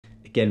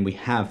again, we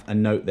have a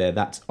note there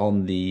that's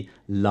on the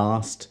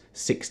last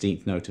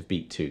 16th note of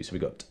beat 2. So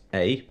we've got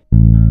A.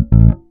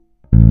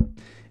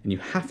 And you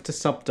have to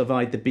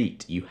subdivide the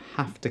beat. You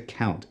have to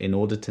count in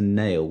order to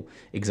nail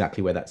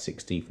exactly where that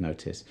 16th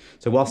note is.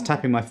 So whilst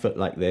tapping my foot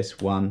like this,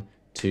 1,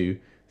 2,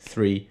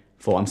 3,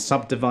 4, I'm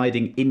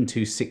subdividing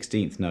into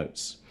 16th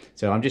notes.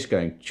 So I'm just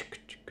going.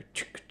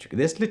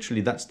 This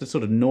literally, that's the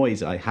sort of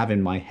noise I have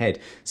in my head.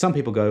 Some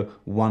people go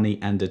 1E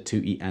and a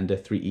 2E and a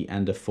 3E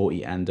and a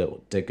 4E and a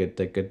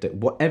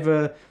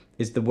whatever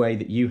is the way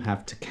that you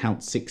have to count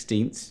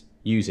 16ths.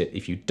 Use it.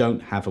 If you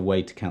don't have a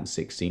way to count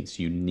 16ths,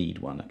 you need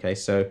one. Okay,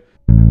 so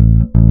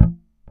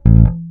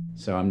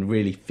I'm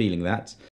really feeling that.